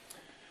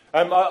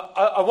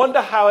I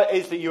wonder how it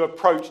is that you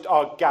approached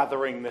our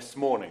gathering this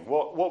morning.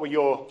 What were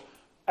your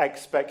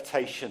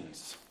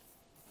expectations?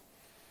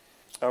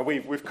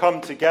 We've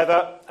come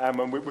together,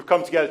 and we've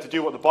come together to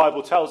do what the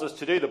Bible tells us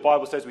to do. The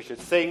Bible says we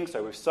should sing,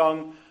 so we've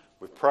sung,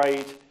 we've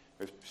prayed,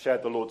 we've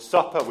shared the Lord's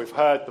Supper, we've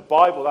heard the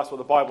Bible. That's what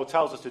the Bible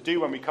tells us to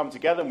do when we come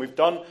together, and we've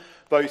done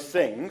those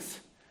things.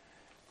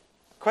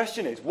 The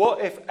question is,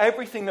 what if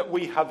everything that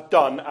we have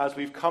done as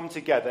we've come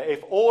together,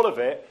 if all of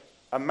it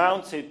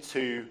amounted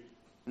to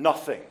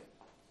nothing?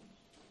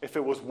 If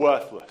it was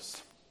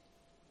worthless?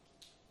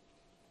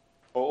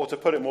 Or to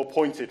put it more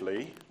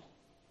pointedly,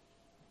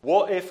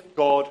 what if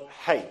God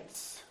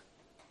hates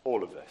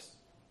all of this?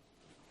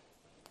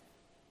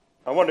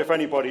 I wonder if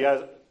anybody,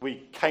 as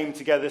we came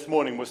together this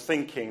morning, was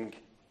thinking,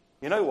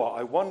 you know what,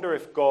 I wonder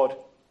if God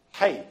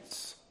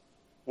hates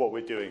what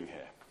we're doing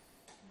here.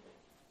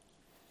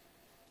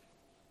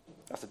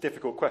 That's a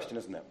difficult question,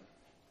 isn't it?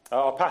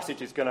 Our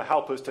passage is going to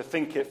help us to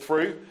think it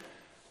through.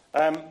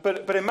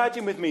 But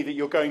imagine with me that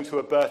you're going to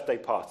a birthday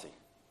party.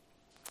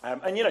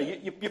 And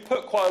you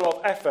put quite a lot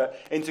of effort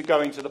into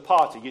going to the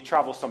party. You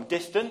travel some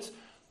distance,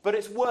 but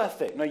it's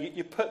worth it.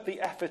 You put the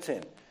effort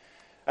in.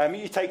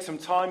 You take some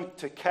time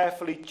to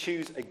carefully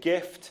choose a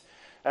gift.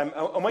 And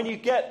when you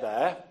get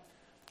there,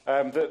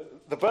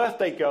 the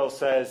birthday girl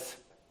says,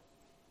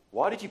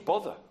 "Why did you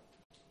bother?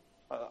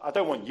 I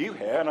don't want you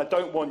here, and I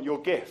don't want your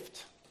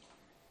gift."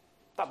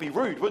 That'd be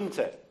rude, wouldn't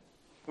it?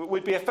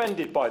 We'd be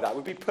offended by that.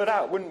 We'd be put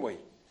out, wouldn't we?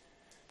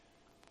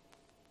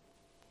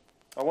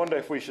 I wonder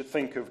if we should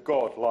think of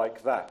God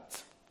like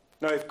that.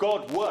 Now, if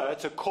God were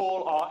to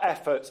call our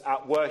efforts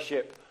at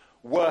worship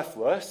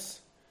worthless,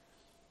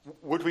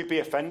 would we be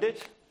offended?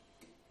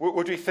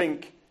 Would we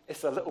think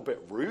it's a little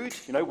bit rude?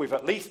 We've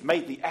at least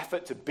made the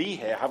effort to be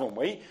here, haven't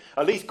we?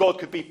 At least God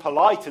could be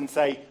polite and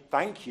say,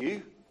 thank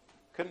you,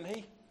 couldn't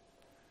he?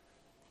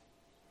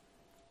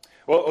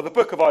 Well, the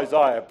book of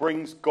Isaiah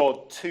brings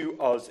God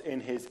to us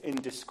in his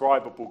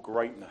indescribable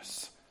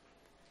greatness.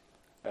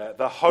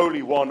 The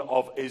Holy One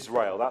of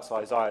Israel. That's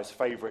Isaiah's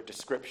favourite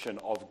description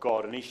of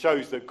God. And he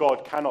shows that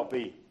God cannot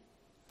be...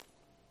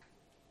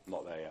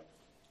 Not there yet.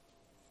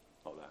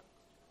 Not there.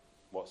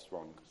 What's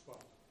wrong?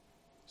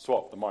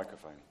 Swap the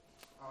microphone.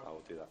 I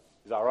will do that.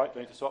 Is that all right? Do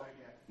you need to swap?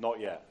 Not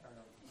yet.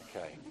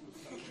 Okay.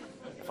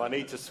 If I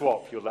need to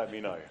swap, you'll let me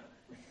know.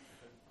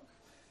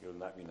 You'll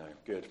let me know.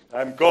 Good.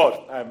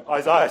 God.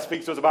 Isaiah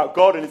speaks to us about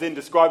God and his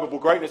indescribable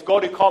greatness.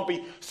 God who can't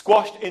be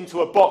squashed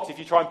into a box. If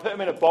you try and put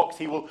him in a box,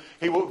 he will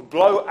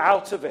blow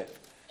out of it.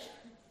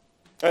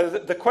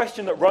 The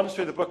question that runs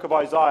through the book of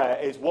Isaiah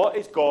is, what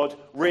is God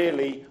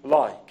really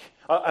like?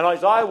 And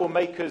Isaiah will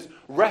make us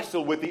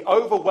wrestle with the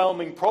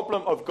overwhelming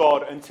problem of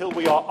God until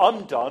we are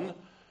undone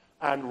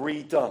and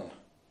redone.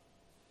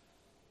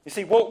 You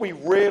see, what we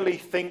really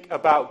think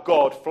about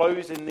God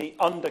flows in the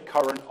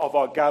undercurrent of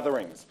our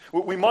gatherings.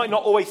 We might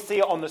not always see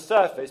it on the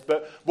surface,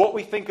 but what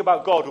we think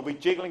about God will be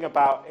jiggling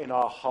about in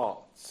our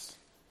hearts.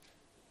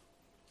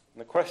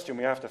 And the question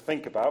we have to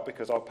think about,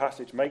 because our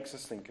passage makes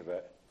us think of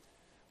it,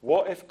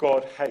 what if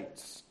God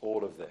hates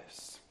all of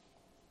this?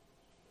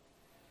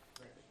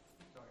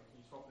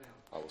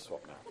 I will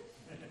swap now.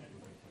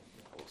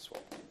 I will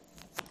swap.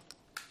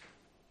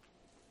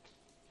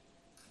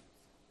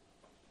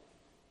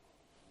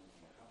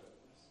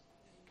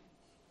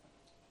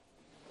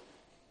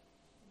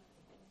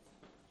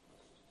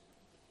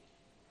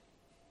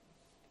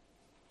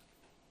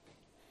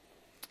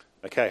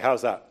 Okay,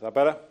 how's that? Is that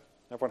better?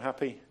 Everyone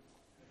happy?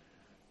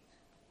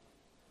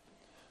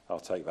 I'll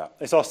take that.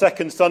 It's our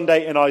second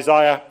Sunday in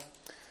Isaiah.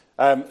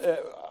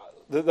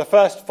 The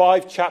first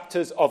 5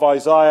 chapters of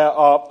Isaiah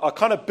are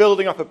kind of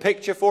building up a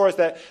picture for us.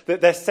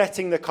 They're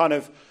setting the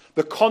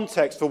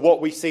context for what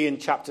we see in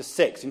chapter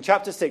 6. In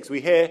chapter 6, we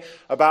hear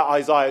about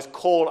Isaiah's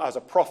call as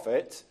a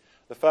prophet.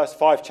 The first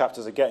 5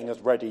 chapters are getting us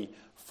ready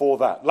for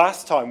that.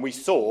 Last time we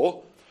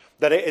saw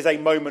that it is a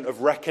moment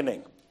of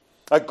reckoning.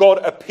 God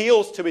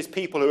appeals to his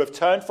people who have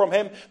turned from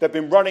him. They've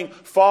been running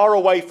far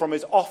away from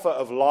his offer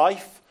of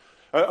life.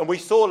 And we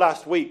saw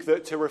last week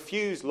that to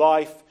refuse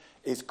life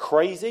is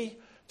crazy,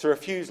 to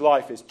refuse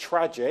life is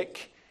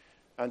tragic,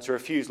 and to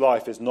refuse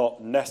life is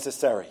not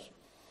necessary.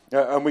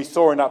 And we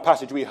saw in that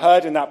passage, we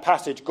heard in that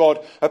passage,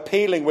 God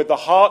appealing with the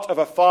heart of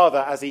a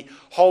father as he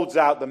holds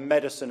out the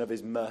medicine of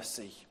his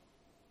mercy.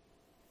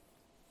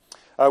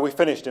 We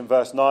finished in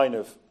verse 9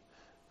 of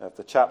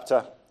the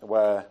chapter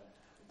where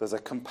there's a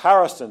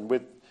comparison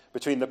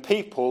between the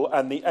people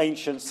and the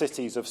ancient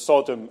cities of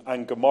Sodom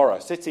and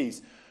Gomorrah,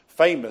 cities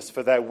famous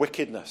for their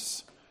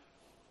wickedness.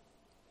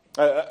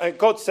 And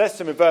God says to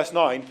them in verse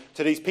 9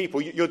 to these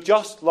people, you're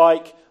just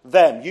like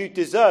them. You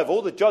deserve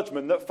all the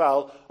judgment that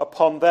fell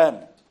upon them.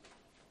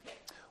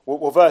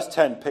 Well, verse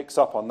 10 picks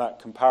up on that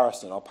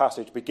comparison. Our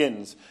passage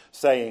begins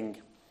saying,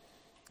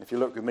 if you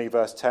look with me,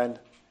 verse 10,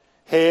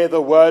 hear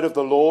the word of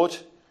the Lord,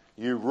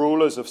 you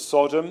rulers of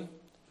Sodom.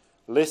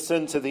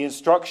 Listen to the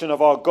instruction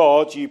of our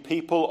God, you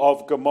people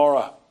of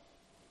Gomorrah.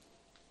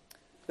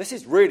 This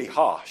is really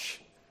harsh.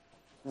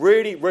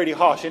 Really, really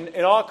harsh.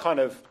 In our kind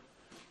of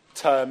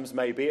terms,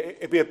 maybe,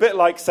 it'd be a bit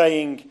like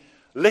saying,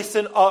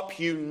 Listen up,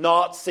 you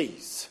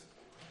Nazis.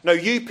 No,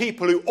 you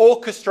people who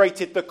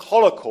orchestrated the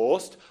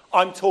Holocaust,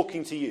 I'm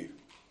talking to you.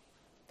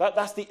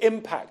 That's the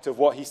impact of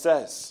what he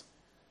says.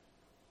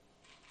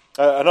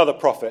 Another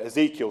prophet,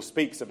 Ezekiel,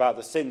 speaks about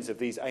the sins of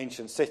these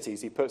ancient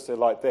cities. He puts it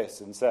like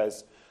this and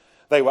says,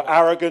 they were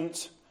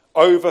arrogant,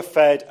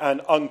 overfed and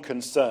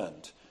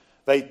unconcerned.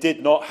 They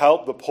did not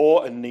help the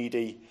poor and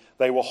needy.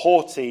 They were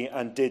haughty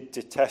and did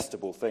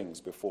detestable things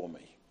before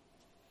me.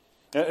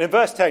 In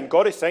verse 10,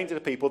 God is saying to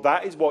the people,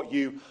 that is what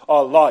you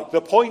are like.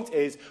 The point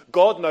is,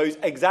 God knows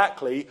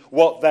exactly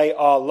what they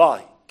are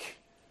like.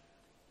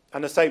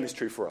 And the same is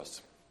true for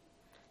us.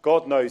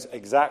 God knows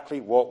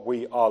exactly what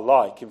we are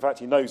like. In fact,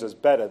 he knows us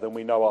better than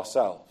we know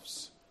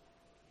ourselves.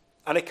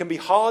 And it can be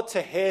hard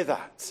to hear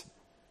that.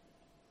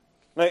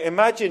 Now,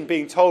 imagine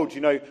being told,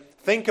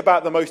 think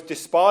about the most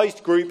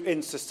despised group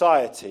in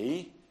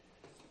society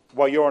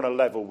while you're on a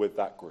level with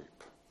that group.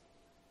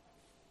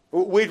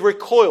 We'd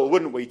recoil,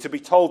 wouldn't we, to be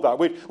told that.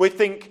 We'd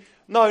think,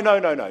 no,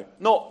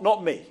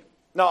 not me.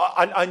 No,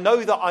 I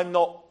know that I'm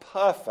not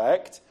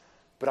perfect,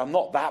 but I'm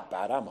not that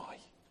bad, am I?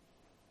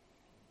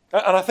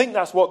 And I think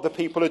that's what the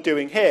people are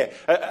doing here.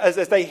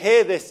 As they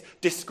hear this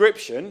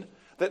description,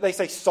 that they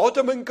say,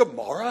 Sodom and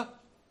Gomorrah?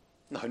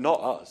 No,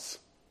 not us.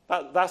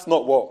 That's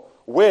not what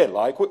we're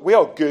like. We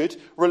are good,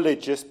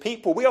 religious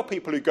people. We are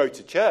people who go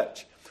to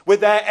church. We're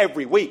there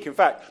every week. In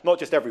fact, not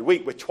just every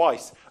week, we're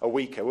twice a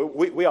week.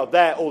 We are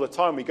there all the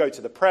time. We go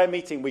to the prayer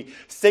meeting. We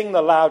sing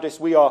the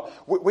loudest. We are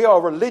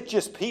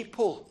religious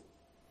people.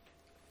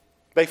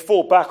 They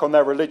fall back on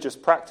their religious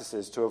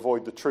practices to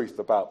avoid the truth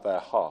about their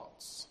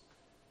hearts.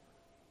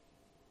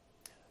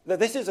 Now,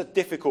 this is a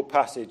difficult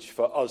passage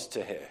for us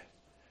to hear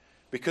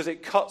because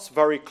it cuts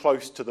very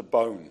close to the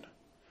bone,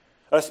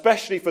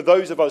 especially for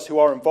those of us who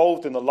are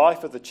involved in the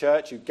life of the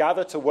church, who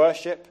gather to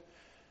worship.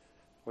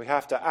 We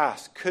have to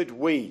ask, could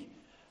we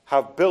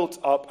have built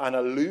up an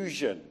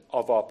illusion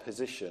of our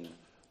position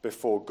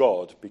before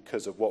God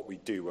because of what we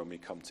do when we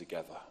come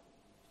together?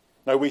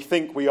 No, we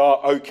think we are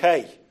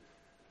okay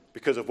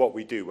because of what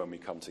we do when we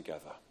come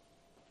together.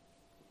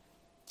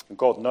 And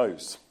God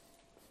knows.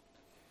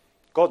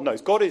 God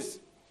knows.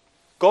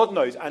 God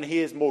knows, and he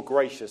is more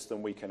gracious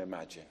than we can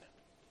imagine.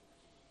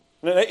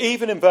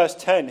 Even in verse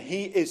 10,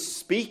 he is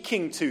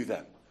speaking to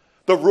them.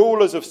 The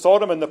rulers of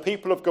Sodom and the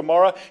people of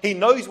Gomorrah, he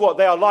knows what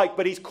they are like,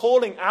 but he's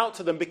calling out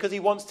to them because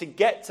he wants to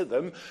get to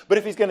them. But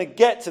if he's going to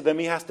get to them,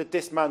 he has to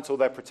dismantle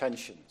their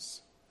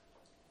pretensions.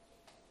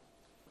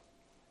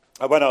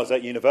 When I was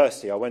at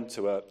university, I went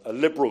to a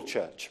liberal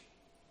church.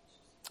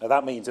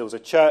 That means it was a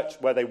church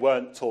where they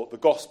weren't taught the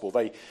gospel.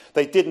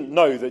 They didn't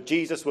know that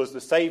Jesus was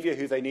the Saviour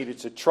who they needed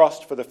to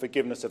trust for the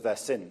forgiveness of their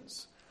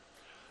sins.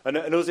 And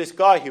there was this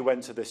guy who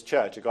went to this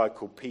church, a guy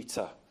called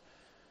Peter.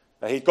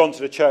 He'd gone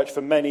to the church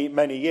for many,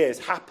 many years,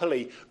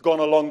 happily gone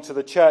along to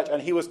the church,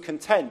 and he was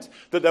content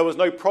that there was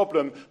no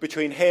problem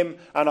between him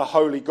and a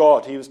holy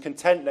God. He was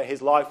content that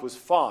his life was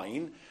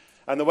fine,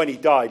 and that when he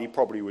died, he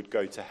probably would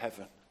go to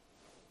heaven.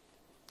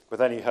 But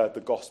then he heard the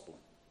gospel.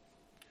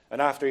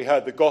 And after he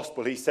heard the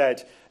gospel, he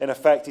said,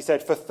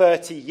 for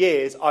 30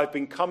 years I've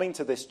been coming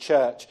to this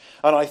church,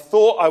 and I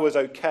thought I was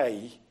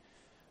okay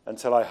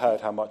until I heard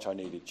how much I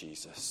needed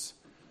Jesus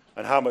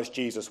and how much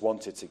Jesus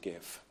wanted to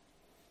give.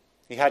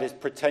 He had his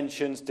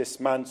pretensions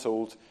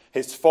dismantled,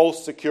 his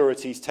false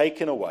securities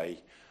taken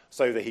away,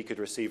 so that he could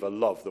receive a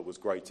love that was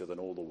greater than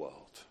all the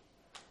world.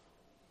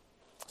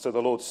 So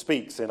the Lord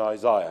speaks in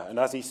Isaiah, and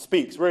as he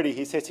speaks, really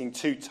he's hitting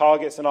two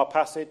targets in our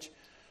passage.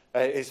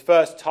 His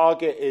first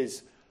target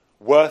is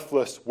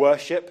worthless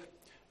worship,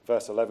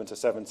 verse 11 to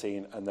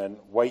 17, and then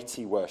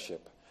weighty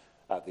worship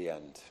at the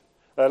end.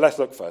 Let's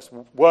look first.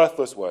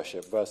 Worthless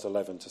worship, verse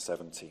 11 to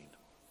 17.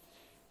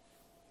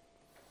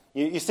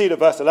 You see that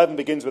verse 11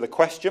 begins with a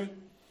question.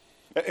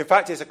 In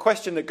fact, it's a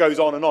question that goes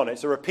on and on.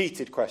 It's a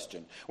repeated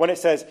question. When it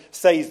says,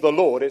 says the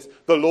Lord, it's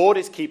the Lord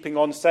is keeping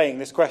on saying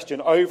this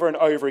question over and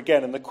over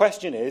again. And the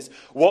question is,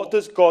 what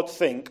does God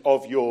think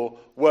of your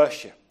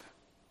worship?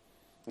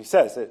 He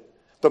says that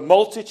the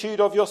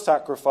multitude of your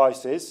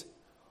sacrifices,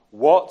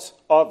 what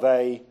are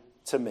they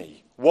to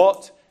me?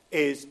 What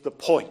is the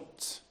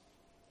point?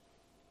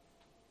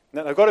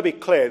 Now, I've got to be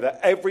clear that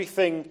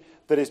everything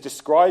that is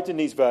described in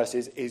these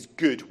verses is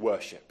good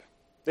worship.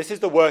 This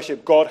is the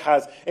worship God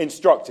has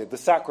instructed, the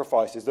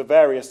sacrifices, the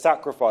various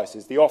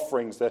sacrifices, the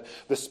offerings, the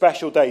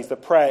special days, the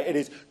prayer. It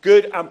is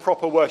good and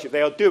proper worship.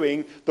 They are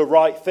doing the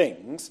right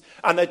things,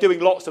 and they're doing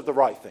lots of the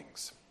right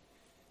things.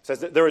 It says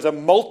that there is a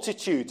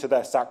multitude to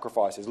their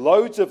sacrifices,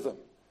 loads of them.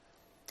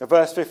 In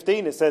verse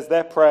 15, it says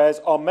their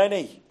prayers are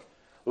many.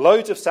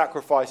 Loads of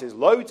sacrifices,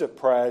 loads of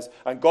prayers,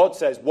 and God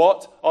says,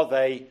 what are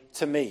they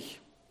to me?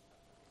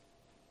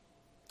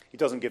 He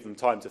doesn't give them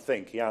time to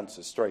think. He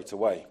answers straight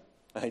away.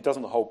 And he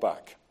doesn't hold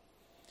back.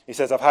 He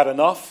says, I've had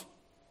enough.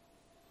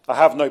 I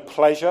have no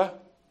pleasure.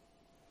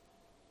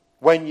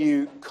 When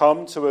you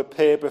come to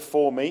appear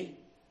before me,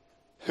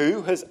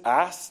 who has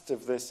asked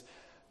of this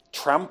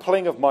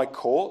trampling of my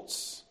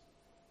courts?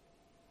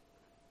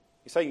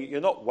 He's saying,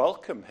 you're not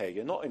welcome here.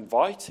 You're not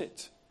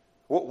invited.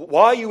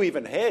 Why are you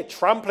even here,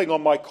 trampling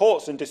on my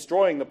courts and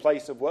destroying the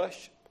place of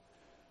worship?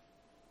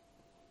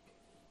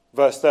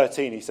 Verse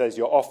 13, he says,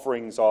 your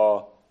offerings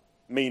are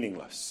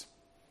meaningless.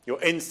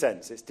 Your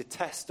incense, it's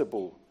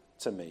detestable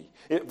to me.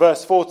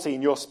 Verse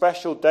 14, your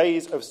special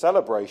days of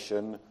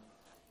celebration,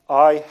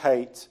 I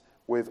hate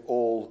with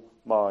all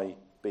my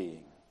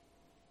being.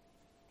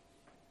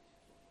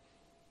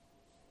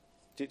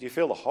 Do you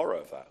feel the horror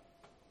of that?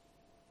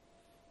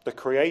 The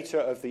creator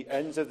of the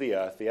ends of the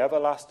earth, the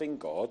everlasting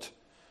God,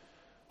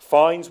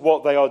 finds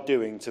what they are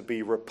doing to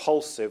be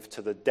repulsive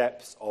to the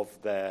depths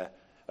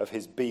of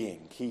his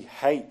being. He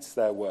hates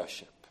their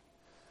worship.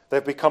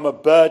 They've become a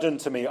burden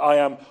to me. I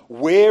am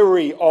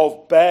weary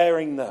of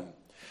bearing them.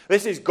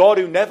 This is God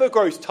who never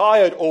grows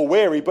tired or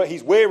weary, but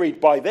he's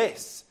wearied by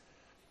this.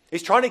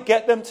 He's trying to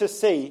get them to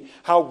see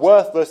how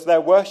worthless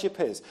their worship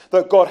is.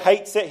 That God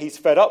hates it, he's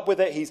fed up with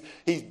it,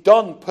 he's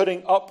done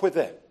putting up with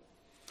it.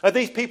 And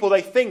these people,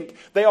 they think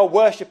they are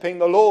worshipping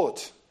the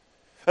Lord.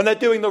 And they're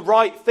doing the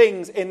right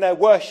things in their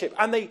worship.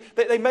 And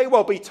they may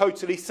well be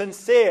totally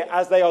sincere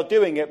as they are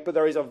doing it, but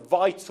there is a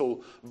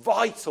vital,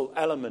 vital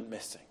element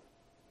missing.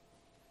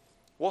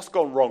 What's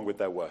gone wrong with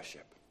their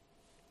worship?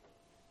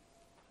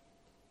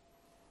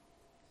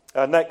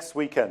 Next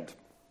weekend,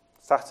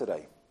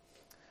 Saturday,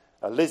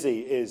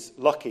 Lizzie is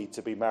lucky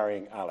to be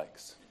marrying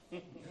Alex.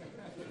 He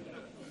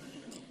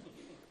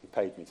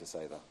paid me to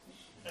say that.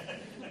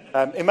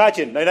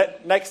 Imagine,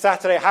 next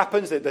Saturday it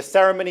happens, the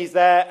ceremony's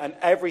there, and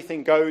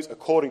everything goes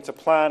according to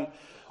plan.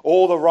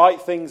 All the right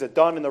things are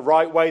done in the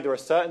right way. There are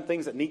certain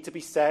things that need to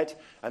be said,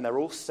 and they're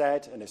all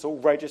said, and it's all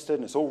registered,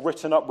 and it's all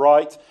written up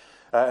right,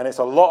 and it's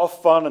a lot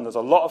of fun, and there's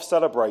a lot of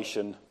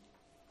celebration.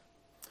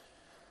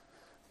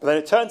 But then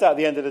it turns out at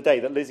the end of the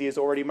day that Lizzie is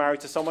already married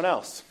to someone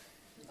else.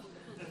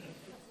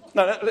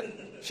 No,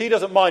 she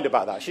doesn't mind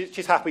about that.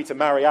 She's happy to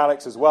marry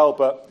Alex as well,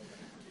 but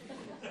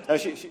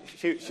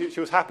she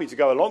was happy to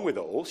go along with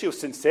it all. She was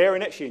sincere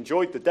in it. She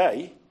enjoyed the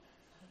day.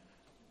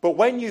 But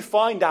when you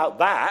find out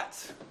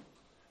that,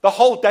 the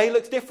whole day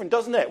looks different,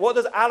 doesn't it? What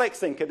does Alex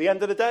think at the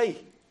end of the day?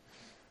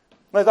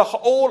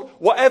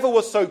 Whatever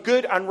was so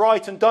good and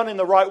right and done in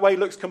the right way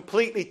looks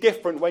completely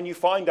different when you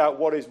find out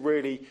what is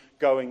really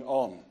going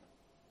on.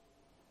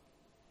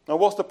 Now,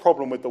 what's the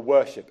problem with the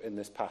worship in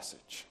this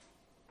passage?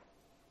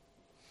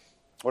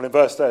 Well, in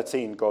verse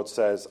 13, God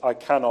says, I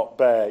cannot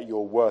bear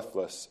your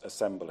worthless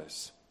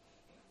assemblies.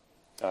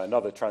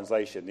 Another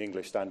translation, the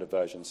English Standard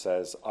Version,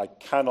 says, I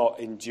cannot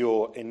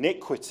endure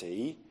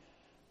iniquity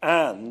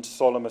and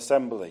solemn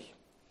assembly.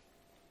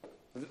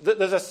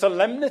 There's a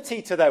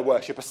solemnity to their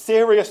worship, a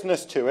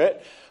seriousness to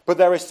it, but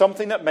there is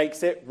something that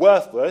makes it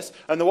worthless.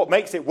 And what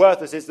makes it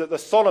worthless is that the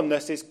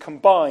solemnness is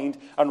combined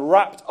and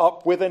wrapped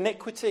up with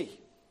iniquity.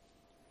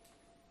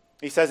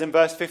 He says in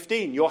verse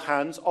 15, your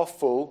hands are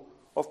full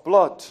of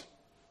blood.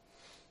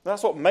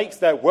 That's what makes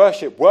their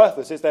worship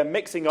worthless, is they're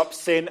mixing up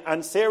sin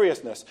and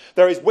seriousness.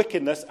 There is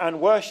wickedness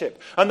and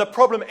worship. And the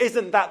problem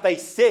isn't that they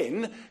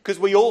sin, because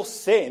we all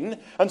sin,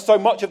 and so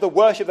much of the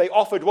worship they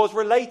offered was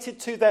related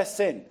to their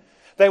sin.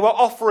 They were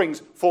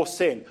offerings for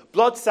sin,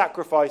 blood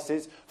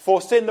sacrifices for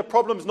sin. The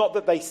problem is not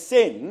that they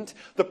sinned.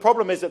 The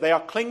problem is that they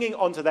are clinging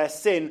onto their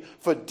sin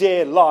for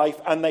dear life,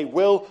 and they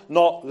will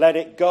not let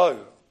it go.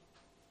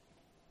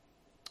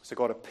 So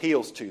God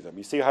appeals to them.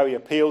 You see how he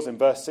appeals in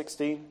verse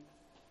 16?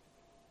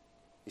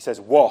 He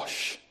says,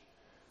 wash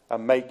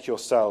and make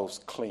yourselves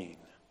clean.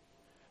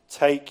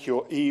 Take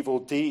your evil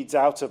deeds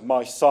out of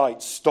my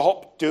sight.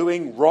 Stop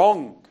doing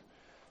wrong.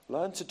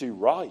 Learn to do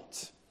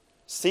right.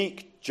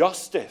 Seek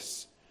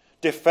justice.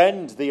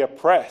 Defend the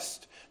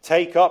oppressed.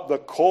 Take up the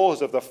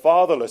cause of the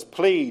fatherless.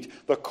 Plead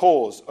the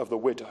cause of the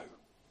widow.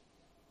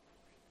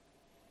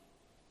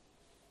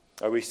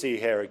 We see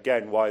here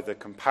again why the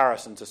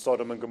comparison to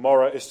Sodom and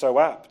Gomorrah is so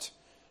apt.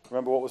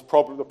 Remember what was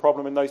the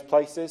problem in those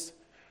places?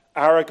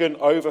 Arrogant,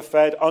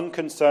 overfed,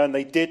 unconcerned,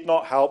 they did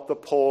not help the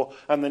poor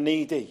and the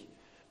needy,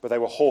 but they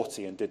were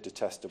haughty and did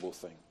detestable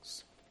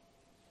things.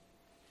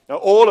 Now,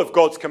 all of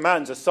God's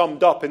commands are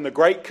summed up in the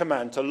great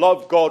command to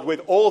love God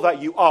with all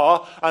that you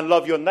are and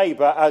love your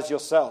neighbor as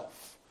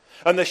yourself.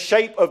 And the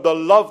shape of the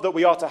love that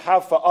we are to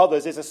have for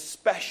others is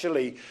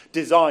especially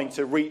designed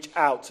to reach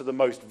out to the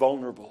most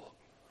vulnerable,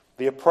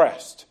 the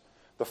oppressed,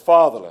 the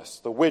fatherless,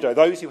 the widow,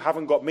 those who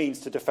haven't got means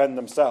to defend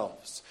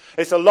themselves.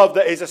 It's a love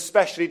that is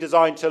especially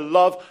designed to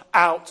love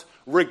out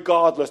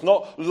regardless,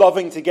 not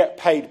loving to get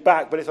paid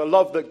back, but it's a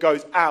love that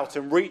goes out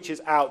and reaches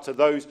out to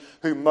those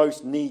who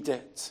most need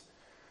it.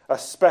 A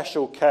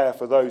special care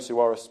for those who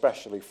are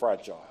especially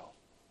fragile.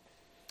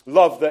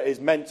 Love that is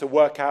meant to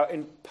work out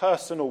in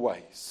personal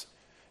ways.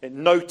 It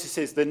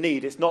notices the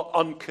need. It's not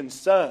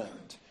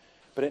unconcerned,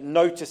 but it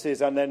notices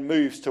and then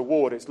moves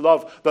toward. It's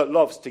love that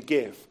loves to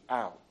give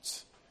out.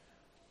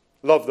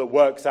 Love that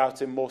works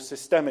out in more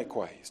systemic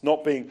ways,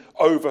 not being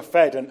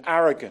overfed and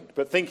arrogant,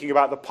 but thinking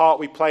about the part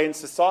we play in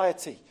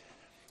society,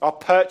 our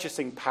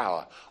purchasing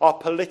power, our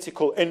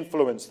political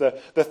influence, the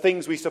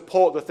things we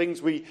support, the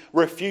things we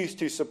refuse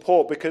to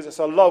support, because it's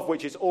a love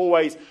which is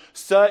always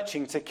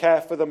searching to care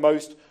for the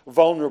most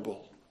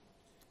vulnerable,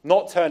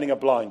 not turning a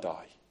blind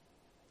eye,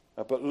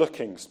 but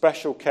looking,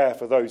 special care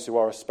for those who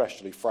are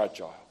especially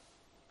fragile.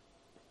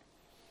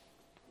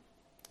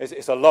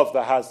 It's a love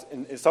that has,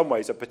 in some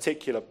ways, a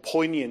particular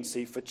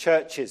poignancy for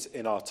churches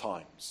in our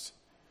times.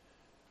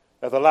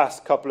 Now, the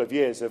last couple of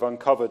years have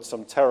uncovered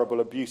some terrible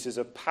abuses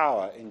of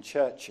power in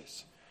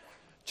churches.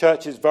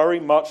 Churches very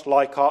much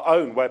like our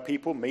own, where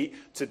people meet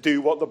to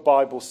do what the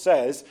Bible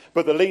says,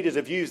 but the leaders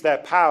have used their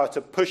power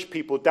to push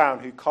people down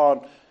who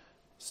can't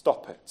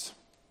stop it.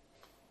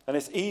 And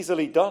it's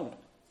easily done.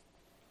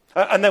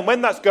 And then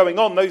when that's going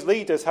on, those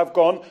leaders have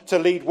gone to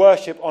lead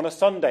worship on a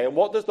Sunday. And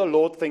what does the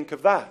Lord think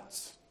of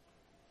that?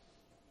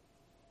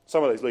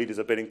 Some of those leaders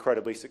have been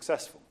incredibly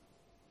successful.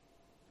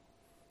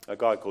 A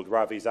guy called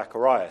Ravi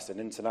Zacharias, an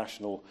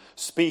international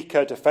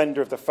speaker,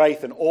 defender of the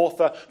faith, and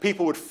author.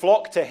 People would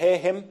flock to hear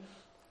him.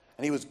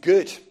 And he was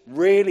good,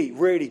 really,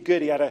 really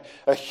good. He had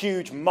a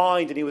huge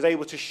mind and he was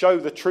able to show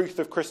the truth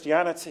of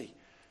Christianity.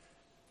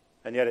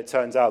 And yet it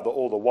turns out that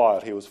all the while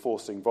he was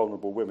forcing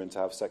vulnerable women to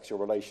have sexual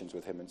relations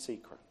with him in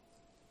secret.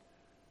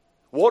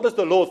 What does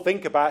the Lord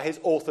think about his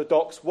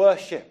orthodox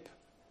worship?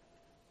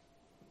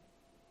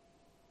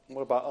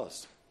 What about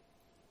us?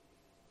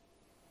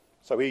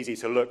 So easy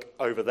to look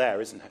over there,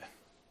 isn't it?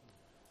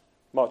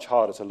 Much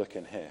harder to look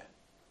in here.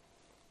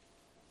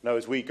 Now,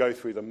 as we go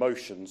through the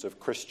motions of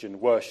Christian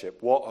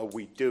worship, what are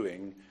we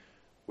doing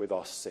with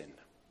our sin?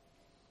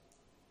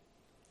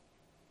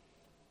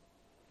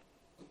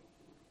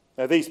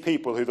 Now, these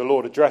people who the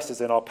Lord addresses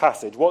in our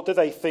passage, what do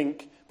they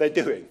think they're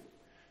doing?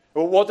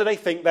 Well, what do they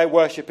think their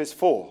worship is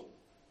for?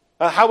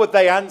 How would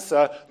they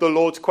answer the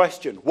Lord's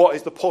question? What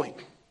is the point?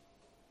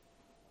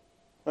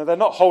 Now, they're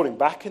not holding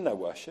back in their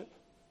worship.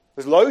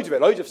 There's loads of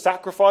it, loads of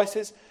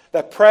sacrifices.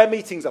 Their prayer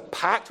meetings are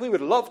packed. We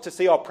would love to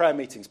see our prayer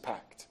meetings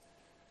packed.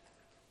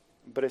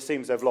 But it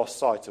seems they've lost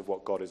sight of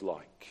what God is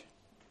like.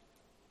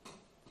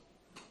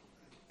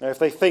 Now, if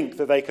they think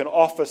that they can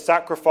offer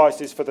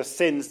sacrifices for the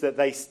sins that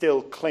they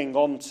still cling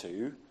on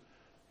to,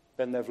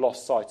 then they've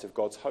lost sight of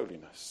God's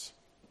holiness.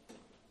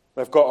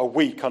 They've got a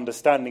weak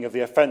understanding of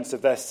the offence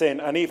of their sin,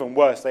 and even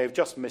worse, they have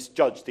just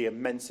misjudged the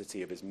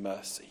immensity of his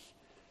mercy.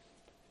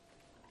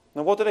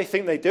 Now, what do they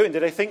think they're doing? Do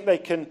they think they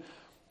can...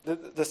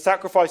 The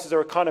sacrifices are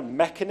a kind of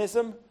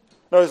mechanism?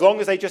 No, as long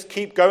as they just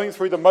keep going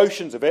through the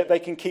motions of it, they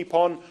can keep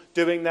on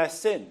doing their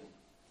sin.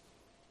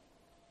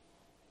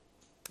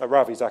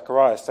 Ravi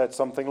Zacharias said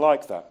something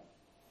like that.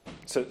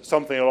 So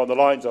something along the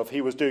lines of, he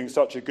was doing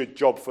such a good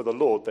job for the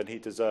Lord, then he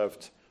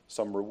deserved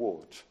some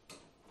reward.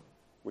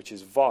 Which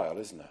is vile,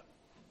 isn't it?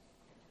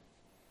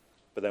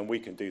 But then we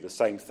can do the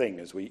same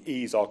thing as we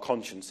ease our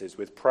consciences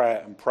with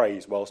prayer and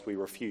praise whilst we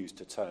refuse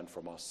to turn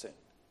from our sin.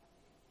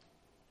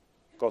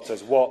 God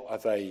says, what are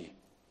they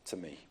to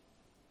me?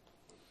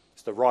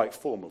 It's the right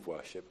form of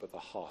worship, but the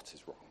heart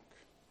is wrong.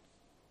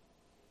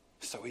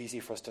 It's so easy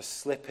for us to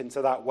slip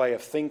into that way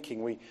of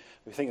thinking. We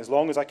think as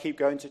long as I keep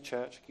going to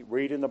church, I keep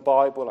reading the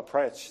Bible, I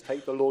pray, I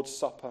take the Lord's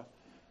Supper,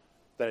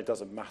 then it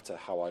doesn't matter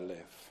how I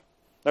live.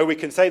 No, we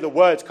can say the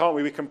words, can't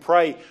we? We can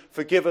pray,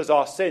 forgive us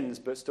our sins,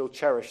 but still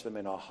cherish them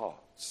in our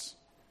hearts.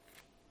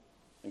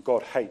 And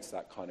God hates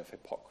that kind of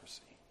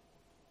hypocrisy.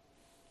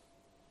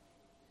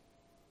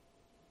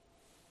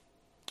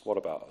 What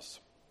about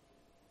us?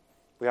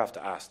 We have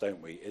to ask,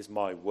 don't we, is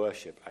my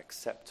worship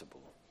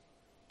acceptable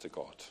to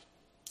God?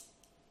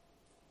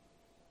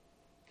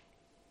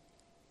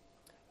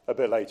 A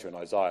bit later in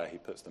Isaiah, he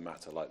puts the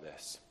matter like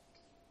this.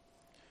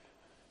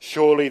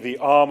 Surely the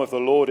arm of the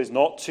Lord is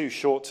not too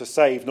short to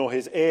save, nor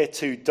his ear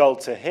too dull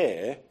to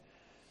hear,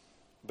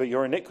 but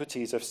your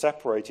iniquities have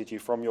separated you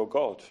from your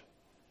God.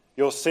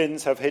 Your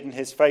sins have hidden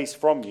his face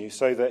from you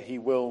so that he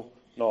will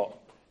not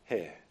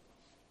hear.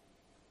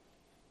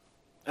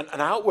 And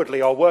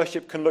outwardly, our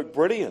worship can look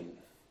brilliant.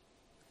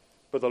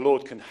 But the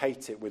Lord can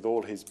hate it with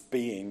all his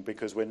being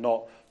because we're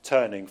not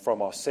turning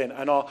from our sin.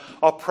 And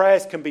our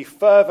prayers can be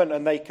fervent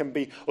and they can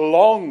be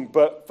long.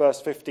 But verse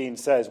 15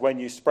 says, when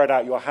you spread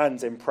out your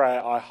hands in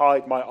prayer, I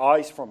hide my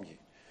eyes from you.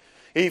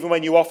 Even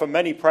when you offer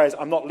many prayers,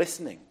 I'm not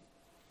listening.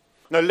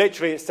 No,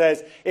 literally it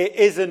says, it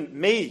isn't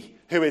me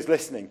who is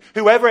listening.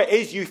 Whoever it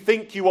is you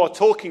think you are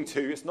talking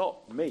to, it's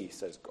not me,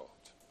 says God.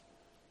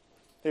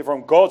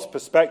 From God's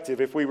perspective,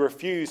 if we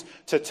refuse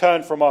to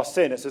turn from our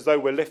sin, it's as though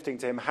we're lifting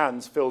to him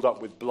hands filled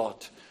up with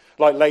blood.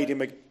 Like Lady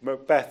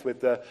Macbeth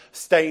with the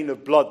stain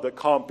of blood that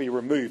can't be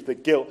removed, the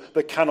guilt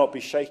that cannot be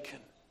shaken.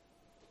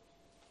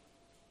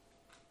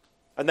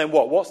 And then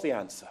what? What's the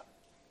answer?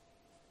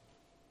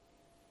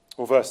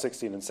 Well, verse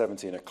 16 and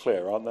 17 are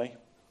clear, aren't they?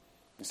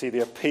 You see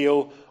the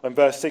appeal in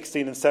verse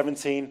 16 and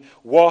 17.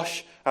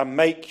 Wash and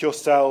make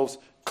yourselves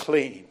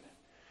clean.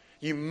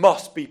 You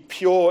must be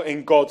pure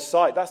in God's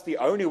sight. That's the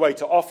only way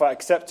to offer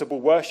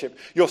acceptable worship.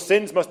 Your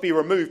sins must be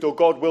removed or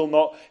God will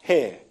not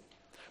hear.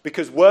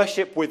 Because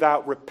worship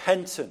without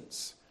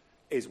repentance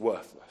is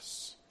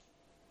worthless.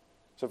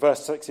 So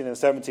verse 16 and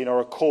 17 are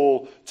a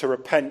call to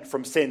repent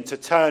from sin, to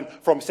turn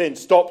from sin,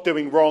 stop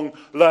doing wrong,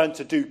 learn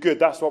to do good.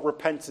 That's what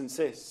repentance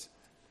is.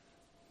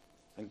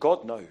 And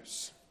God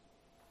knows.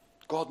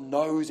 God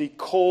knows. He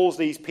calls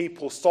these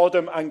people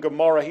Sodom and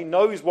Gomorrah. He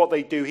knows what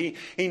they do.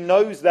 He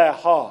knows their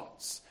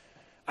hearts.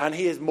 And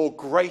he is more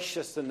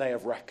gracious than they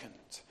have reckoned.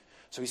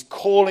 So he's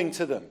calling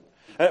to them.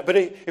 But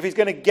if he's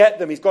going to get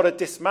them, he's got to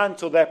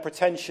dismantle their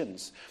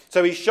pretensions.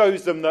 So he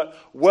shows them that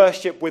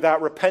worship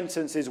without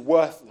repentance is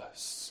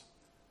worthless.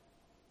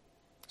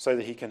 So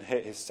that he can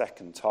hit his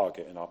second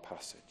target in our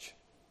passage.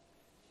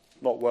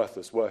 Not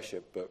worthless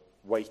worship, but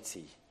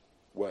weighty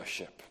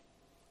worship.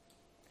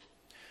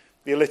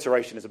 The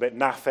alliteration is a bit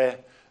naff here.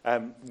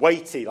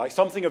 Weighty, like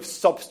something of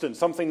substance,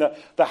 something that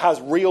has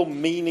real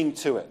meaning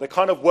to it. The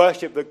kind of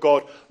worship that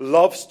God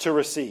loves to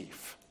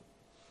receive.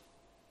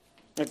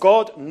 And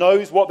God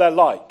knows what they're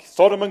like,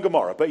 Sodom and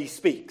Gomorrah, but he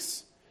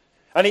speaks.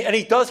 And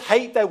he does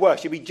hate their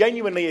worship. He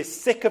genuinely is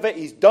sick of it.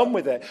 He's done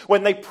with it.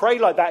 When they pray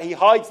like that, he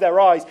hides their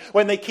eyes.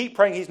 When they keep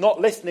praying, he's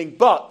not listening.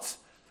 But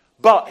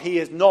he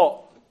is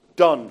not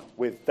done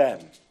with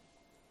them.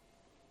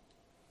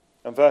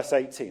 And verse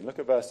 18, look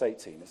at verse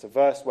 18. It's a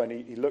verse when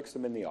he looks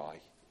them in the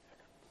eye.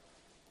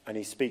 And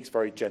he speaks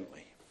very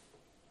gently.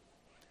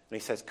 And he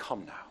says,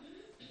 come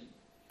now.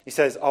 He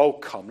says, oh,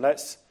 come,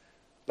 let's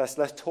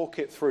talk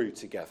it through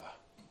together.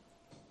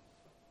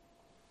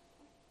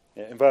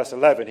 In verse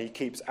 11, he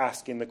keeps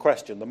asking the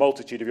question, the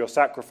multitude of your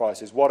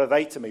sacrifices, what are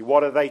they to me?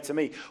 What are they to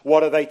me?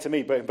 What are they to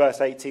me? But in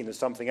verse 18, there's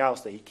something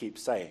else that he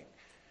keeps saying.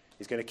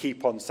 He's going to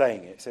keep on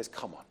saying it. He says,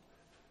 come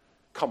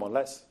on,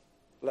 let's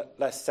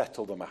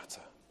settle the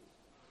matter.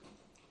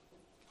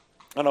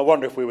 And I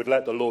wonder if we would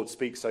let the Lord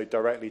speak so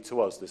directly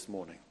to us this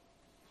morning.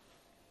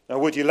 Now,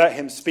 would you let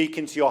him speak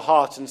into your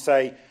heart and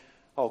say,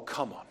 oh,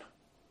 come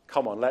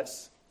on,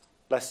 let's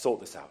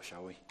sort this out,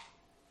 shall we?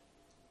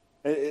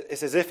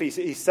 It's as if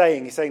he's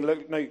saying,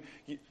 look, no,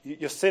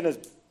 your sin has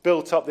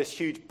built up this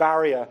huge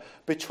barrier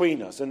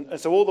between us. And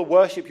so all the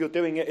worship you're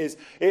doing, it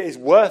is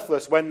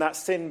worthless when that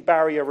sin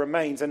barrier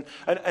remains. And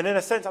in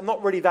a sense, I'm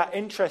not really that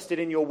interested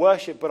in your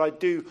worship, but I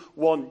do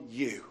want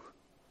you.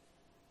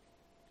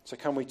 So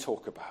can we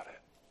talk about it?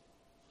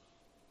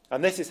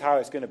 And this is how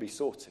it's going to be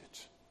sorted.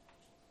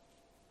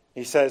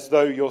 He says,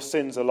 though your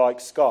sins are like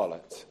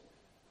scarlet,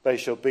 they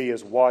shall be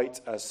as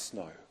white as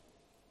snow.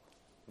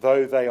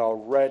 Though they are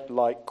red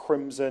like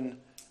crimson,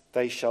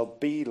 they shall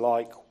be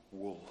like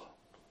wool.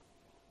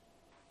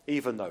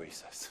 Even though, he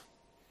says,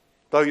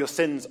 though your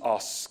sins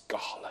are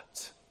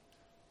scarlet.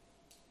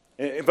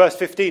 In verse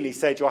 15, he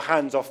said, your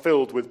hands are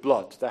filled with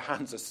blood. Their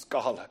hands are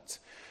scarlet.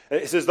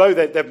 It's as though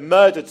they've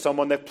murdered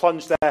someone, they've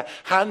plunged their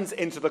hands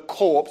into the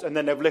corpse, and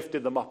then they've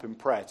lifted them up in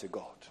prayer to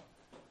God.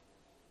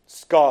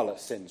 Scarlet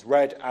sins,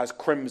 red as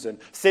crimson,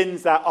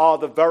 sins that are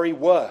the very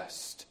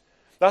worst.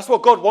 That's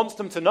what God wants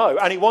them to know,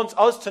 and he wants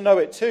us to know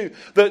it too,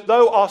 that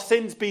though our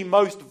sins be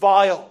most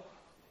vile,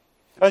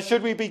 and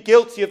should we be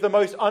guilty of the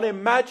most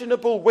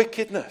unimaginable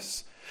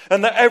wickedness,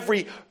 and that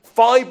every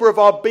fibre of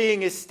our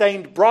being is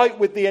stained bright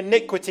with the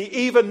iniquity,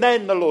 even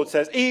then, the Lord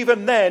says,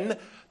 even then,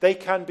 they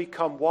can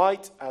become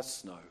white as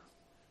snow,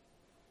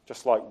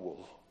 just like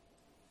wool.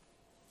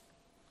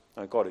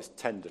 And God is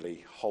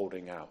tenderly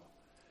holding out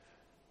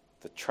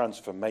the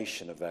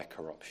transformation of their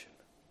corruption,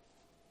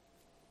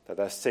 that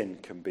their sin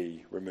can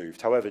be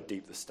removed, however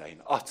deep the stain,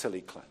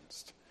 utterly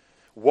cleansed,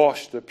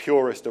 washed the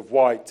purest of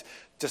white,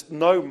 just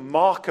no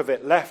mark of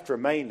it left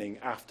remaining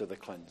after the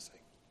cleansing.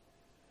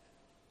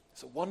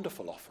 It's a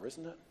wonderful offer,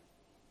 isn't it?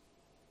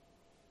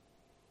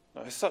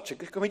 No, it's such a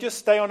good. Can we just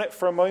stay on it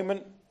for a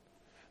moment?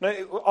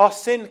 No, our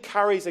sin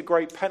carries a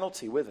great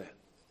penalty with it.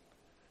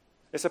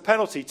 It's a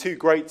penalty too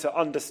great to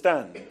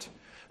understand.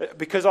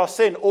 Because our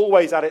sin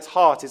always at its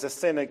heart is a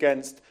sin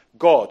against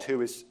God, who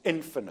is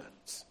infinite.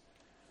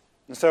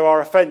 And so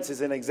our offense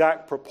is in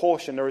exact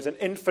proportion. There is an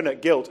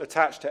infinite guilt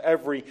attached to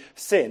every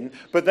sin.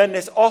 But then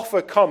this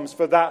offer comes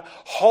for that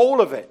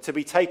whole of it to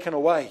be taken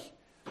away.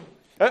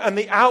 And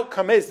the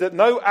outcome is that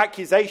no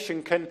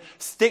accusation can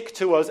stick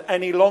to us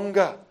any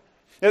longer.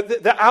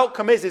 The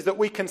outcome is that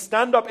we can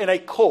stand up in a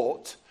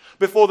court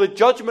before the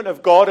judgment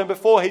of God and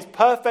before his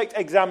perfect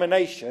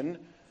examination.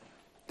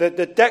 The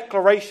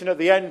declaration at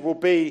the end will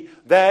be,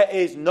 there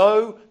is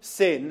no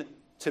sin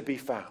to be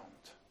found.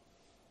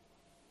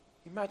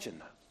 Imagine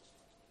that.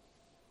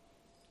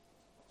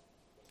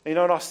 You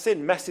know, and our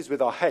sin messes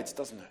with our heads,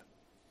 doesn't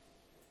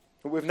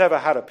it? We've never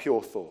had a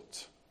pure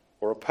thought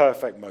or a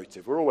perfect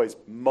motive. We're always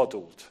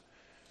muddled.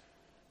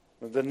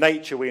 The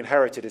nature we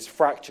inherited is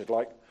fractured.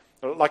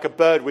 Like a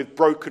bird with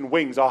broken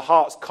wings, our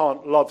hearts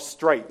can't love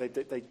straight.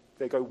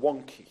 They go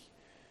wonky.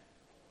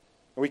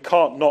 We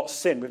can't not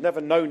sin. We've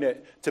never known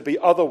it to be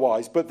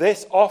otherwise. But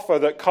this offer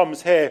that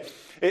comes here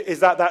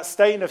is that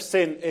stain of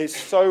sin is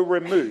so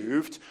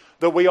removed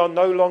that we are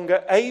no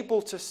longer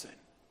able to sin.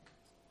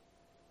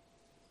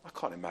 I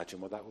can't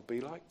imagine what that would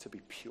be like, to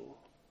be pure.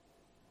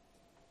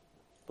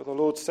 But the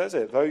Lord says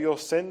it, though your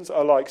sins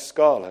are like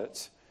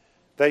scarlet,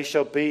 they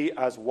shall be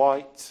as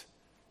white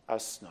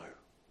as snow.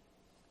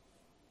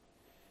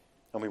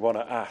 And we want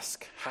to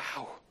ask,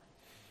 how?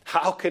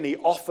 How can he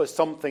offer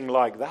something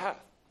like that?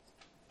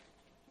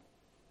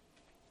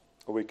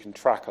 Or we can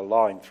track a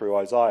line through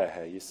Isaiah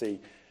here. You see,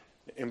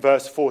 In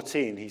verse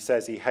 14, he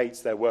says he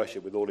hates their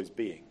worship with all his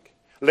being.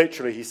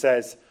 Literally, he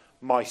says,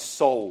 my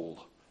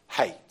soul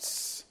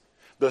hates.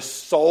 The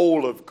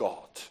soul of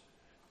God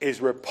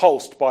is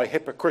repulsed by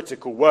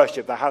hypocritical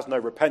worship that has no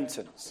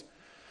repentance.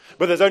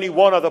 But there's only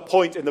one other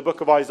point in the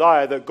book of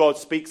Isaiah that God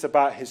speaks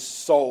about his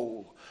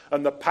soul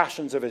and the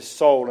passions of his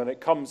soul, and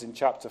it comes in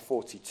chapter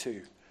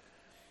 42,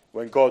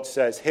 when God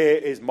says, here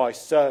is my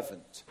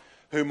servant,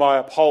 whom I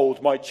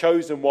uphold, my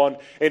chosen one,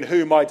 in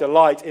whom I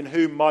delight, in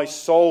whom my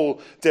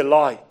soul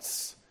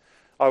delights.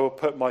 I will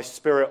put my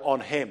spirit on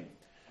him,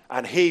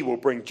 and he will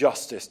bring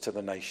justice to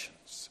the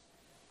nations.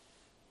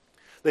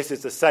 This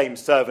is the same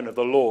servant of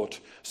the Lord,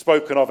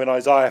 spoken of in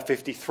Isaiah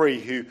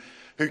 53,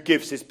 who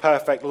gives his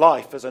perfect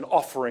life as an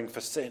offering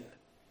for sin.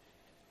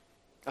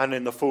 And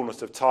in the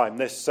fullness of time,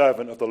 this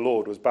servant of the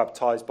Lord was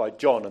baptized by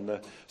John, and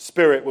the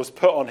Spirit was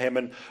put on him.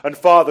 And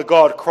Father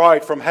God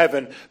cried from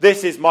heaven,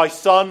 this is my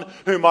Son,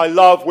 whom I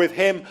love. With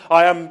him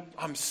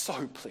I'm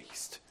so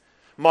pleased.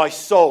 My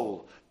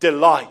soul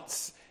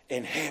delights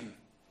in him.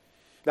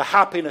 The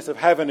happiness of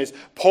heaven is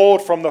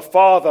poured from the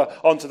Father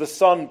onto the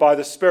Son by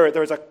the Spirit.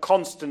 There is a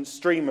constant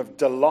stream of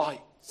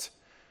delight.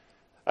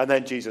 And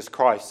then Jesus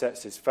Christ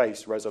sets his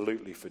face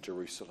resolutely for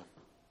Jerusalem.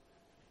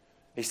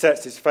 He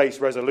sets his face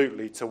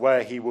resolutely to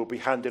where he will be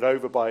handed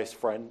over by his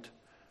friend,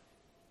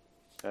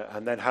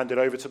 and then handed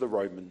over to the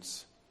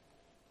Romans,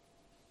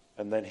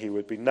 and then he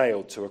would be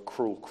nailed to a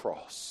cruel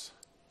cross.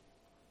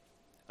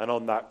 And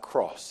on that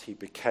cross he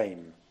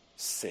became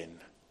sin.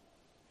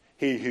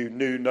 He who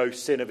knew no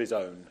sin of his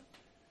own,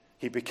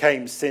 he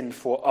became sin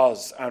for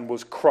us and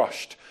was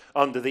crushed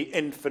under the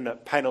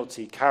infinite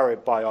penalty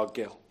carried by our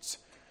guilt.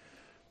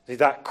 See,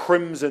 that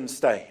crimson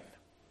stain,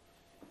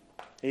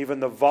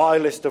 even the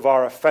vilest of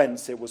our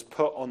offense, it was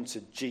put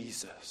onto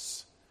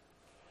Jesus.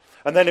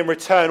 And then in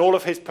return, all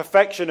of his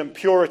perfection and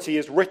purity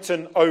is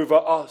written over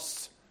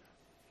us.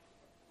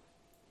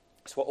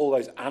 It's what all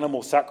those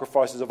animal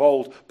sacrifices of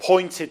old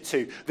pointed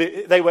to.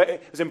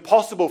 It was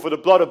impossible for the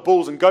blood of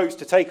bulls and goats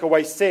to take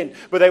away sin,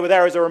 but they were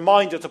there as a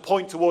reminder to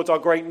point towards our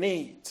great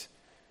need.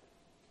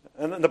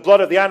 And the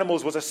blood of the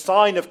animals was a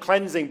sign of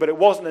cleansing, but it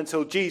wasn't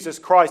until Jesus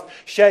Christ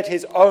shed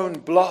his own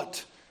blood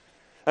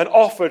and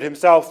offered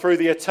himself through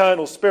the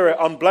eternal Spirit,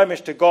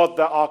 unblemished to God,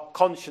 that our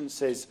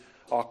consciences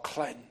are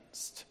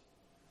cleansed.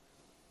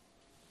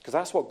 Because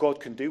that's what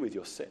God can do with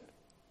your sin.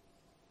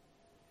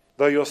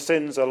 Though your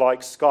sins are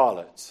like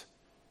scarlet,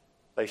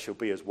 they shall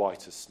be as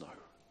white as snow.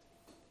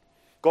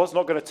 God's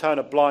not going to turn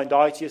a blind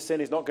eye to your sin.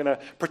 He's not going to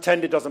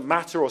pretend it doesn't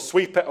matter or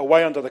sweep it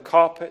away under the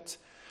carpet.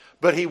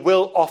 But he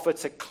will offer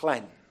to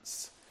cleanse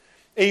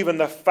even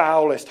the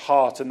foulest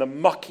heart and the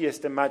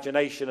muckiest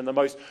imagination and the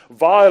most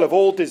vile of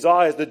all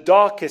desires, the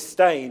darkest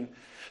stain,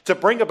 to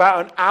bring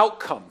about an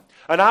outcome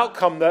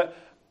that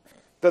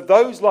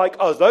those like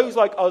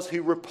us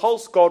who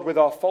repulse God with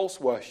our false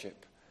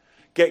worship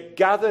get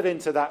gathered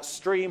into that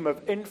stream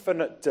of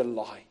infinite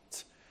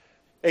delight,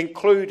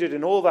 included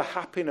in all the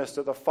happiness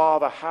that the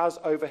Father has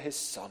over his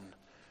Son,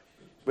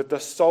 with the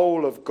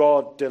soul of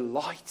God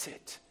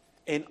delighted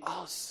in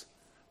us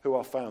who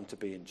are found to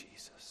be in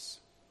Jesus.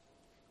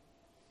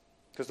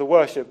 Because the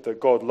worship that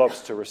God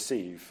loves to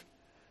receive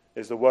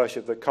is the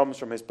worship that comes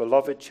from his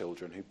beloved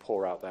children who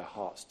pour out their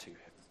hearts to him.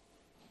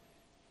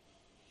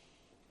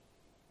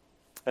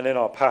 And in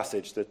our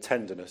passage, the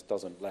tenderness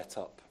doesn't let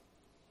up.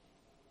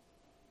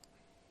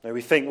 Now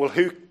we think, well,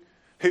 who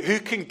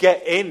can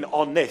get in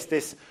on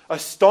this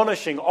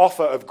astonishing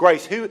offer of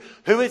grace? Who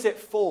is it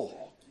for?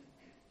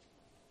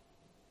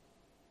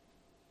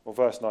 Well,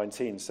 verse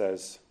 19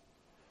 says,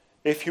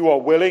 if you are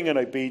willing and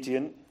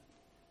obedient,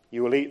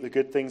 you will eat the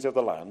good things of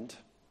the land.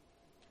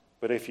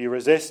 But if you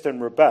resist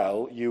and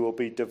rebel, you will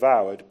be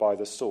devoured by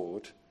the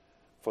sword,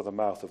 for the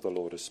mouth of the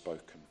Lord has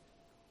spoken.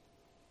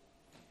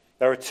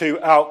 There are two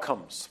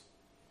outcomes.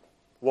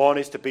 One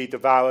is to be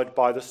devoured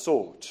by the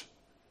sword.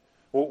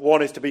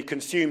 One is to be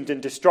consumed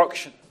in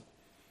destruction.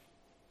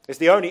 It's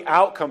the only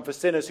outcome for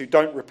sinners who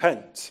don't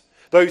repent.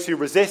 Those who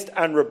resist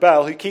and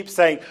rebel, who keep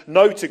saying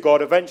no to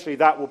God, eventually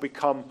that will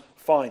become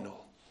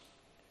final.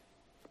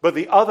 But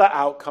the other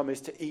outcome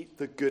is to eat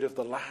the good of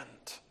the land.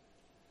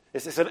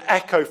 It's an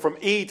echo from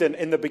Eden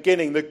in the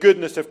beginning, the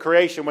goodness of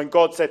creation, when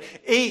God said,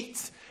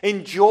 eat,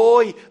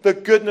 enjoy the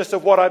goodness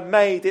of what I've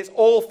made. It's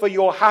all for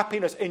your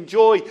happiness.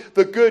 Enjoy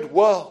the good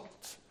world.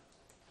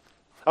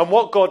 And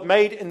what God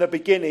made in the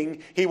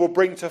beginning, he will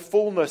bring to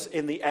fullness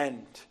in the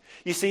end.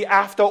 You see,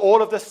 after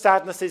all of the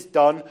sadness is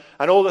done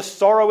and all the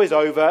sorrow is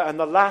over and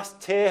the last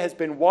tear has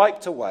been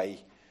wiped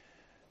away,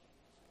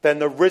 then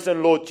the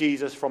risen Lord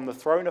Jesus from the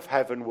throne of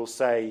heaven will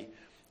say,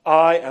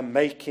 I am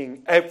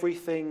making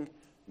everything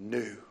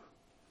new.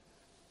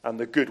 And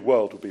the good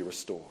world will be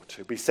restored. It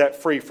will be set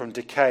free from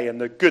decay,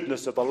 and the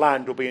goodness of the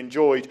land will be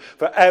enjoyed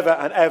forever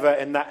and ever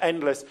in that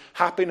endless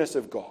happiness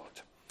of God.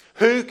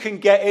 Who can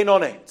get in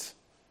on it?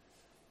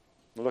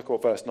 Well, look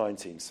what verse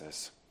 19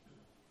 says.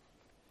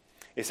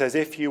 It says,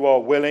 if you are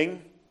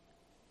willing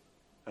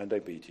and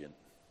obedient.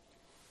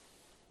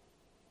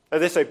 Now,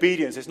 this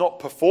obedience is not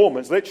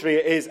performance. Literally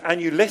it is, and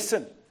you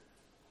listen.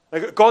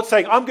 God's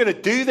saying, I'm going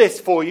to do this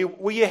for you.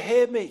 Will you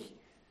hear me?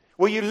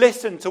 Will you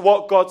listen to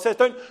what God says?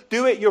 Don't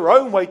do it your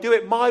own way. Do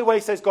it my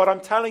way, says God. I'm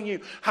telling you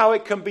how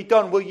it can be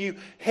done. Will you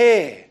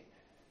hear?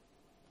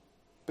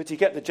 But do you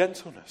get the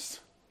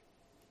gentleness?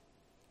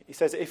 He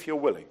says, if you're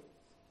willing.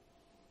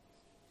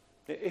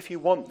 If you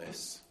want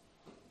this,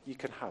 you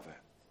can have it.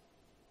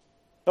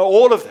 Now,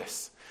 all of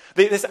this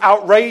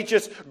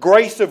outrageous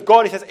grace of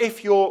God, he says,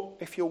 if you're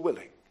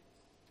willing.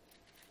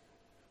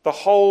 The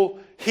whole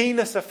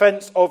heinous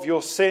offense of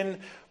your sin,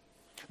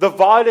 the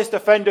vilest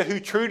offender who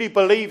truly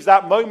believes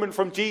that moment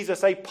from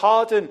Jesus, a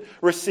pardon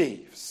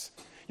receives.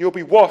 You'll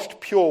be washed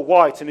pure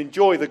white and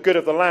enjoy the good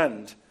of the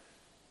land.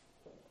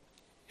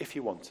 If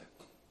you want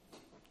it.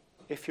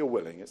 If you're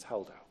willing, it's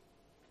held out.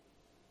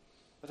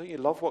 But don't you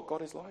love what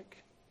God is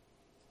like?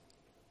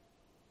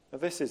 Now,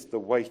 this is the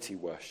weighty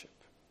worship.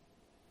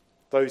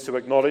 Those who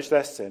acknowledge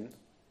their sin,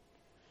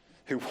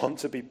 who want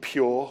to be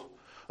pure,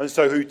 and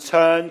so who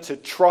turn to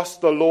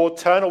trust the Lord,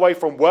 turn away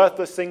from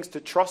worthless things to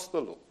trust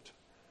the Lord.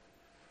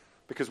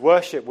 Because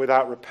worship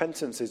without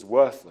repentance is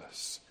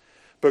worthless.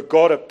 But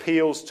God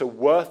appeals to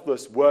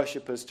worthless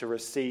worshippers to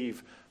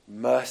receive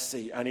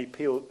mercy, and he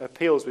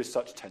appeals with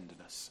such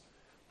tenderness.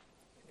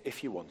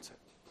 If you want it.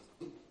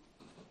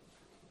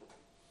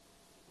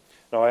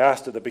 Now, I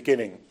asked at the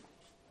beginning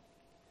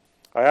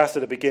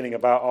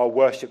about our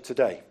worship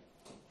today.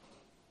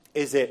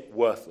 Is it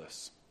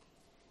worthless?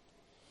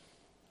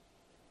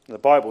 The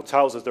Bible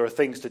tells us there are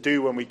things to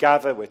do when we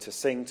gather. We're to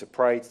sing, to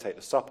pray, to take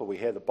the supper. We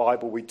hear the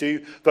Bible. We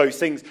do those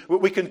things.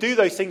 We can do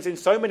those things in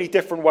so many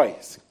different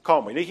ways,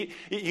 can't we?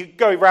 You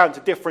go around to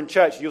different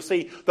churches, you'll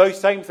see those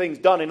same things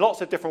done in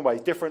lots of different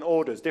ways, different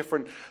orders,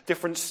 different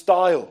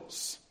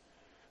styles.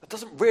 It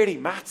doesn't really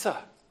matter.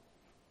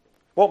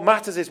 What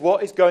matters is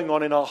what is going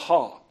on in our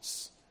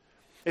hearts.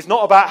 It's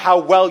not about how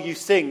well you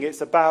sing.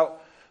 It's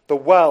about the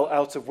well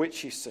out of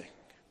which you sing.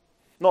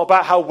 Not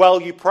about how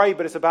well you pray,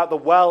 but it's about the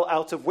well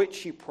out of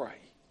which you pray.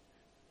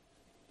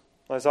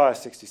 Isaiah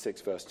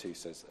 66 verse 2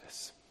 says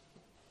this.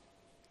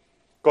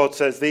 God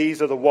says,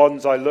 these are the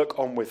ones I look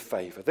on with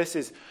favour.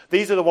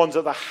 These are the ones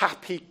that the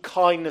happy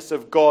kindness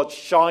of God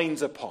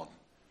shines upon.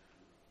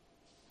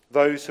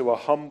 Those who are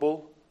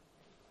humble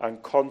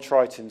and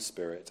contrite in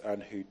spirit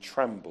and who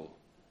tremble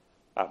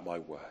at my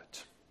word.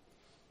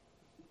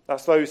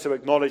 That's those who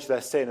acknowledge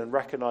their sin and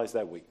recognise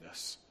their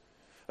weakness.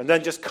 And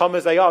then just come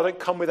as they are. Don't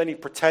come with any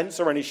pretense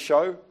or any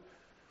show.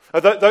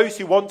 Those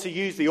who want to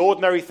use the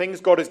ordinary things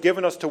God has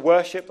given us to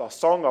worship, our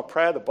song, our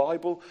prayer, the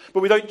Bible,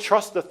 but we don't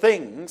trust the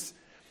things,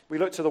 we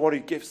look to the one who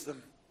gives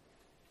them.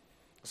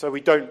 So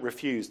we don't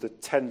refuse the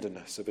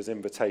tenderness of his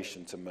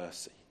invitation to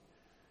mercy.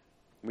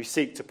 We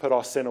seek to put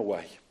our sin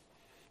away.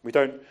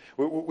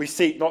 We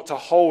seek not to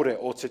hold it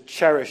or to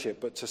cherish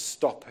it, but to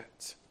stop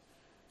it.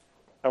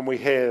 And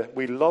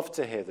we love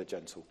to hear the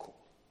gentle call.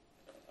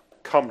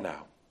 Come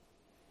now.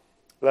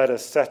 Let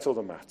us settle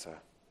the matter.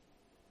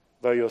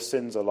 Though your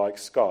sins are like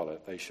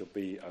scarlet, they shall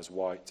be as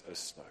white as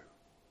snow.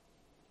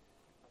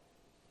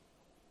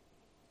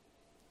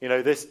 You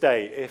know, this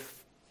day,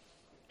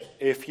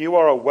 if you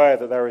are aware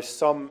that there is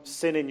some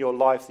sin in your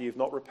life that you've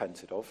not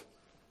repented of,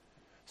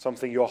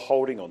 something you're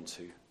holding on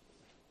to,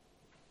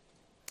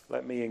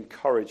 let me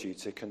encourage you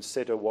to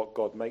consider what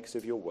God makes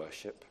of your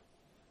worship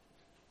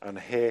and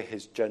hear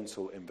his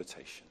gentle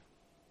invitation.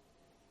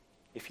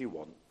 If you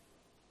want,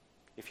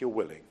 if you're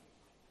willing,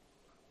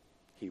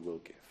 he will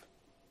give.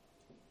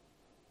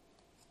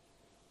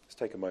 Let's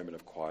take a moment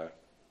of quiet.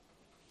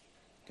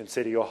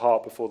 Consider your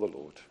heart before the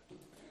Lord,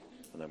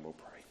 and then we'll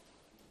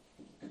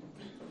pray.